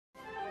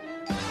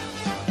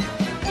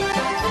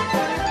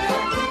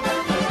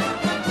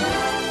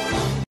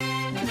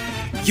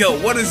Yo,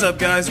 what is up,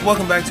 guys?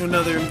 Welcome back to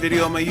another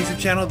video on my YouTube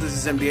channel. This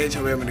is MDH.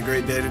 Hope you're having a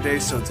great day today.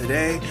 So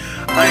today,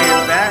 I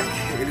am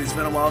back. It has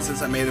been a while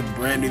since I made a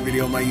brand new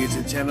video on my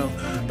YouTube channel,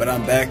 but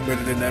I'm back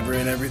better than ever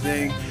and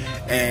everything.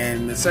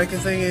 And the second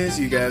thing is,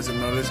 you guys have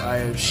noticed I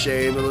have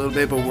shaved a little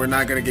bit, but we're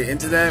not going to get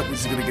into that. We're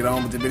just going to get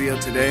on with the video.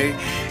 Today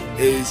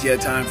is yet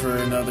time for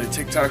another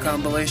TikTok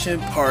compilation,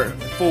 part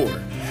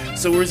 4.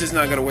 So we're just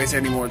not going to waste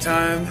any more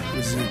time.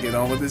 We're just going to get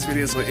on with this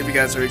video. So if you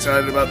guys are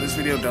excited about this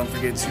video, don't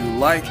forget to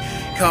like,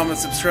 comment,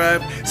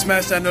 subscribe,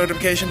 smash that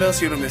notification bell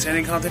so you don't miss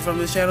any content from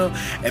this channel.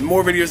 And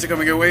more videos are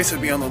coming your way, so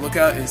be on the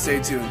lookout and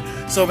stay tuned.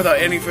 So without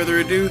any further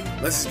ado,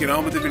 let's just get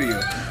on with the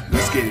video.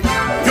 Let's get it.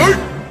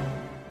 Yo!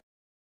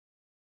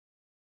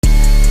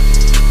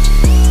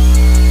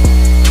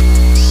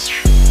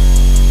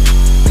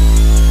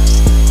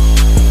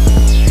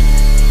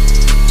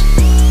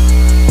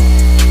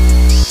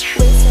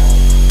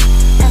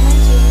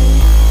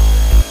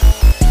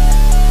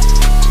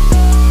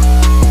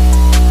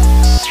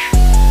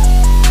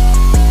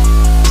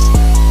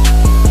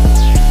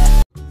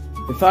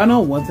 If I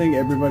know one thing,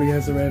 everybody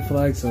has a red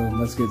flag, so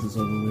let's get this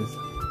over with.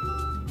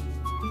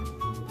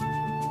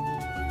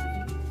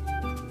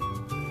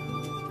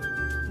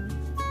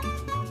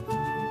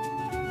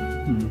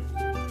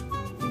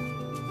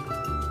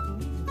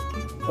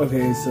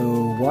 Okay,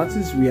 so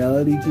watches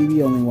reality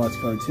TV, only watch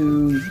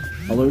cartoons,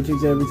 allergic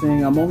to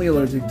everything. I'm only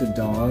allergic to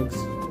dogs,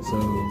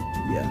 so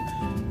yeah.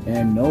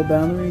 And no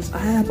boundaries. I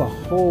have a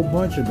whole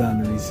bunch of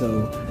boundaries,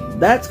 so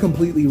that's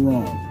completely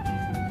wrong.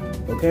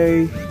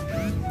 Okay?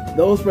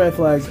 Those red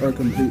flags are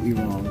completely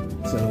wrong,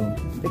 so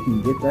they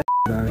can get that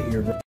out of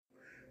here, bro.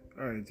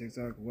 Alright,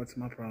 TikTok, what's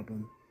my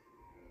problem?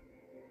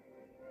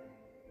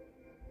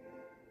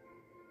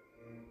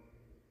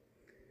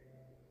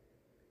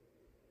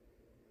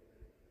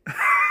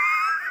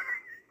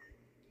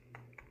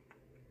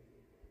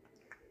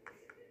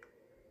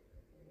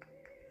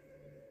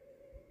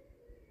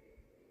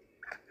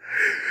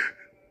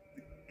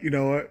 You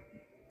know what?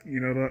 You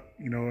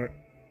know what?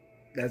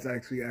 That's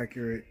actually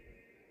accurate.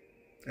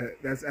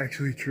 That's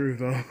actually true,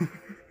 though.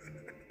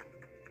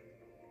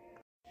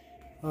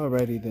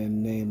 Alrighty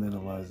then, name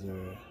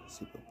analyzer.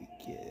 Super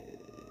begin.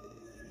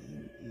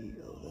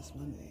 Oh, that's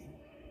my name.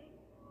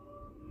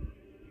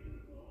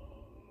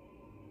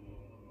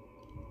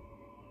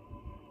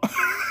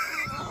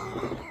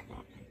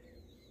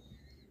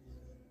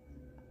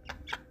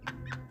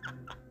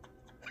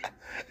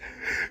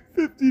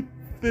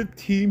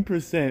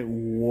 $15%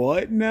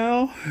 what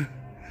now?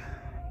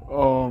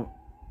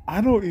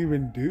 I don't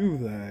even do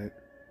that.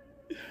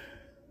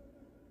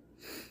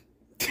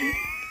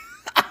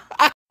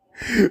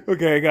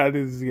 Okay, I gotta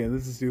do this again.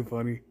 This is too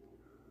funny.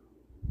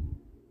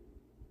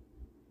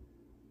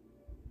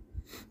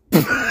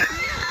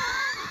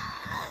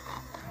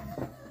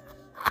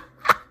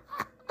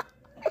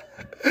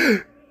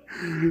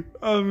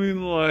 I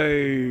mean,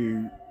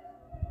 like,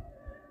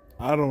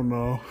 I don't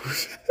know.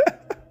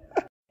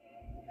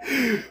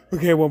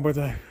 Okay, one more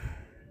time.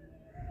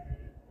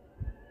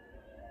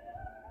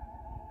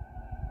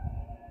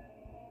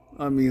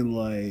 I mean,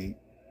 like,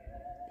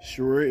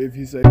 sure, if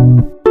you say...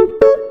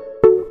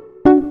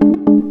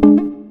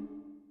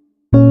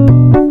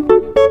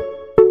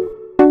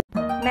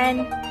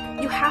 Men,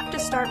 you have to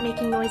start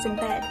making noise in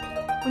bed.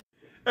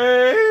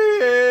 Hey,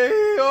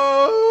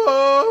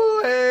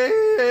 oh,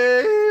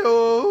 hey,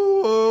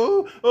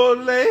 oh, oh,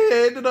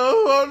 lady,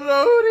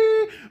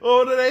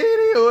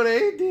 oh,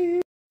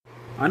 lady.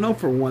 I know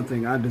for one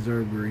thing, I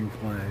deserve green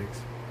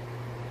flags.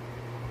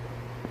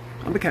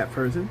 I'm a cat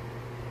person.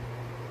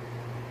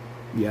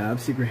 Yeah, I have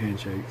secret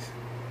handshakes.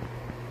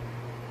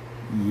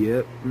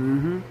 Yep,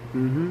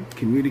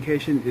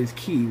 Communication is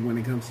key when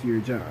it comes to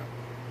your job.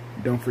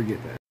 Don't forget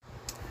that.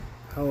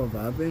 How have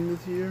I been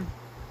this year?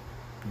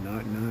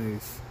 Not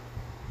nice.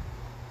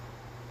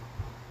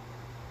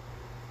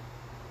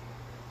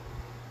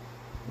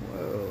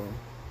 Well,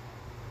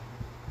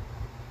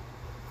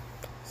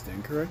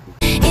 stand corrected.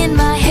 In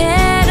my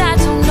head, I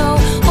don't know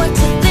what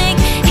to think.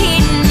 He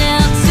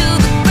knelt to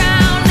the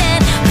ground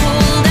and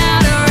pulled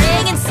out a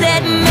ring and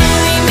said,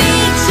 "Marry me,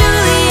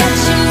 Juliet,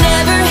 you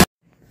never."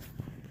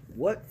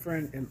 What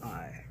friend am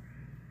I?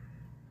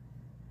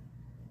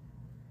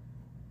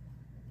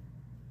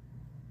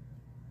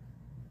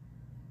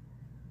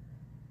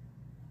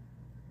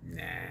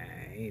 Nah,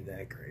 ain't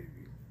that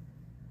crazy.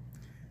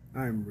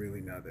 I'm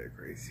really not that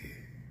crazy.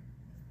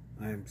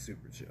 I am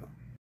super chill.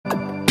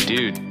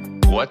 Dude,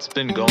 what's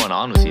been going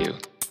on with you?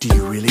 Do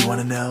you really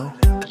want to know?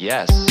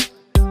 Yes.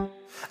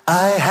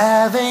 I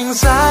have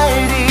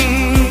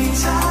anxiety.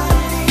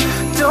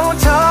 Don't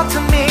talk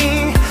to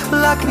me.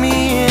 Lock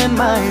me in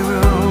my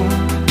room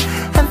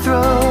and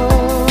throw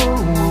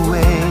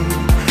away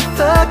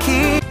the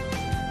key.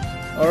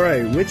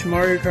 Alright, which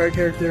Mario Kart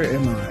character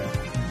am I?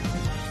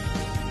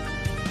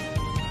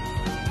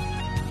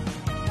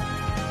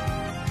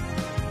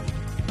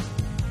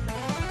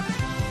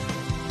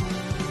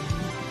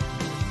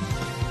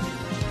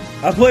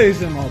 I play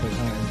as him all the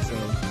time, so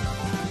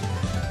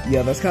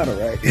yeah, that's kind of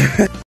right.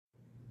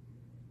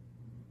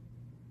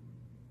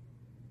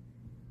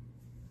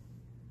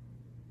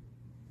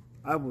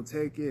 I will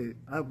take it.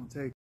 I will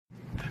take it.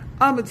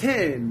 I'm a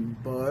 10,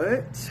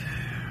 but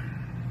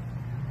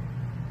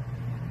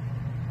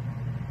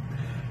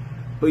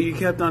you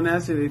kept on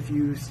asking if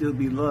you still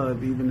be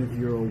loved even if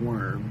you're a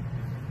worm.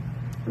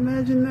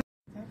 Imagine that.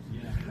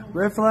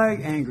 Red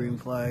flag and green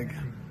flag.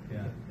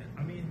 Yeah,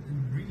 I mean,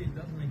 really, it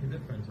does make a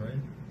difference, right?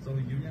 So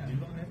you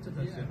don't have to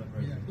touch the other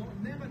person.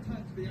 Don't never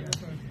touch the other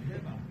person.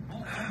 Never.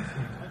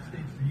 Honestly, on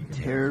stage, you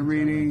can Tarot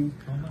reading.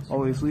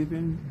 Always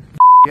sleeping.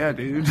 Yeah,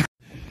 dude.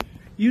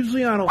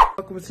 Usually I don't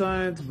fuck with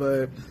signs,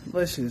 but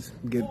let's just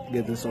get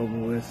this over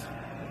with.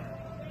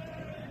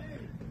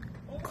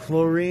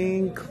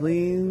 Chlorine,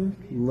 clean,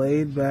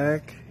 laid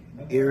back,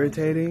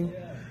 irritating.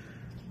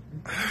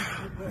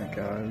 Oh my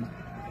god.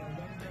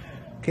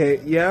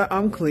 Okay, yeah,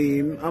 I'm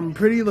clean. I'm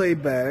pretty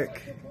laid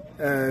back,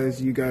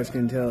 as you guys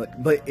can tell.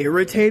 But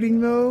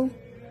irritating though?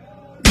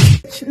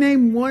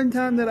 Name one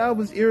time that I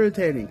was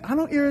irritating. I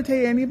don't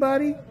irritate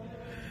anybody.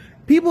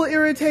 People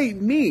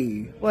irritate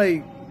me.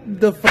 Like,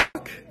 the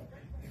fuck?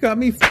 You got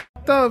me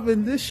fucked up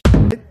in this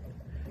shit.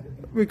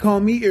 We call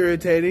me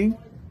irritating.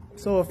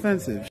 So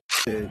offensive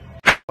shit.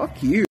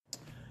 Fuck you.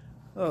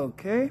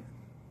 Okay.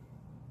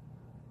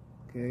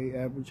 Okay,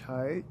 average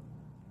height.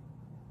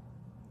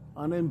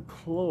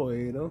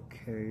 Unemployed,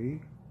 okay.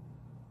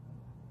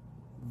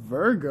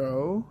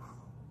 Virgo,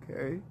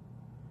 okay.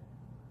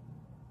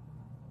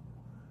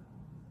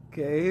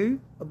 Okay,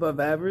 above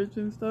average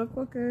and stuff,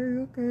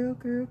 okay.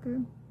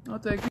 I'll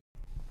take it.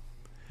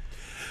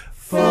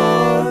 For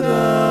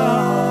the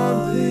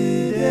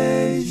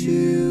holidays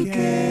you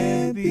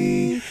can't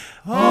be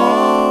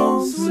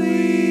home,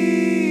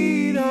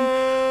 sweet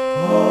home.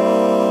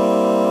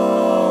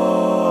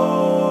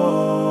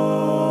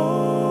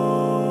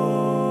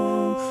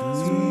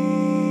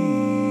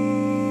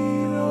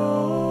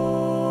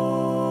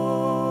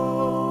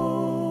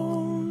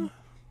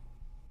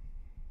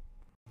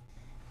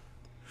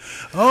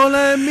 Oh,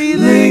 let me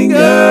linger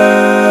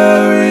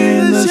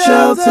in the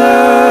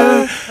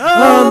shelter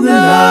of the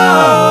night.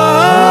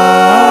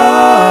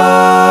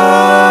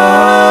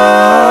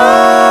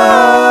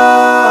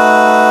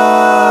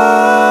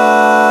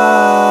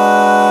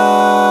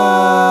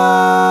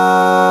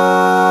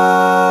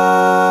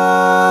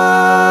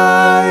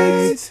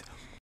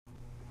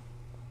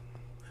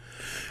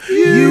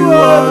 You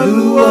are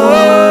the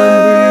one.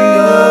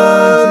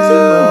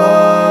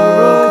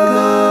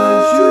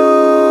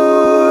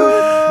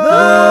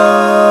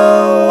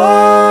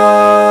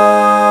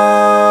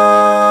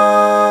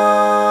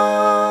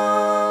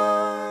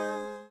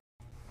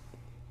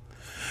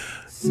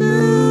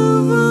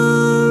 Silvery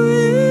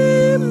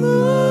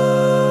moonlight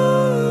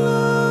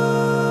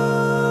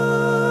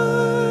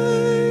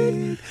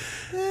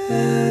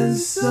and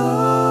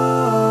starlight,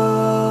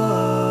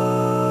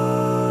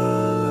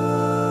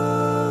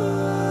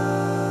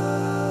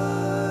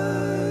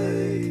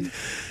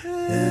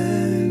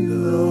 and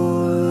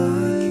all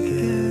I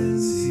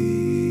can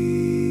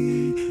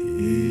see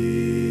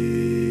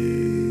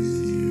is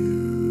you.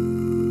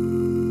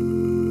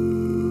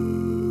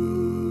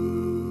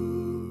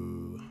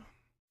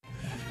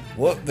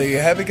 Well, there you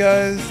have it,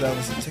 guys. That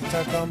was a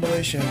TikTok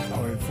compilation,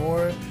 part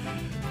 4.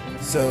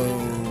 So,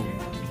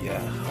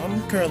 yeah,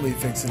 I'm currently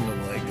fixing to go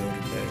to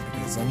bed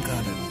because I'm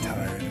kind of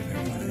tired and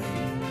everything.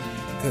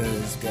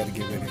 Because gotta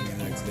get ready for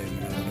the next day, you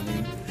know what I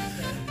mean?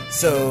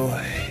 So,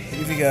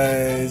 if you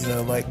guys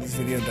like this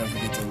video, don't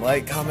forget to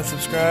like, comment,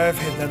 subscribe,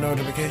 hit that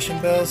notification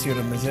bell so you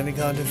don't miss any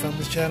content from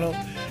this channel.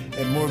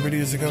 And more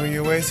videos are coming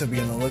your way, so be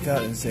on the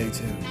lookout and stay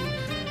tuned.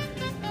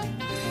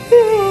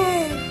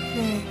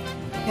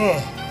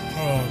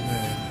 Oh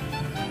man.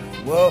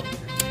 Well,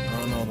 I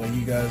don't know about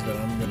you guys, but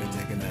I'm gonna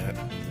take a nap.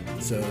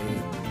 So,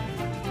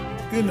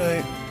 good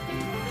night.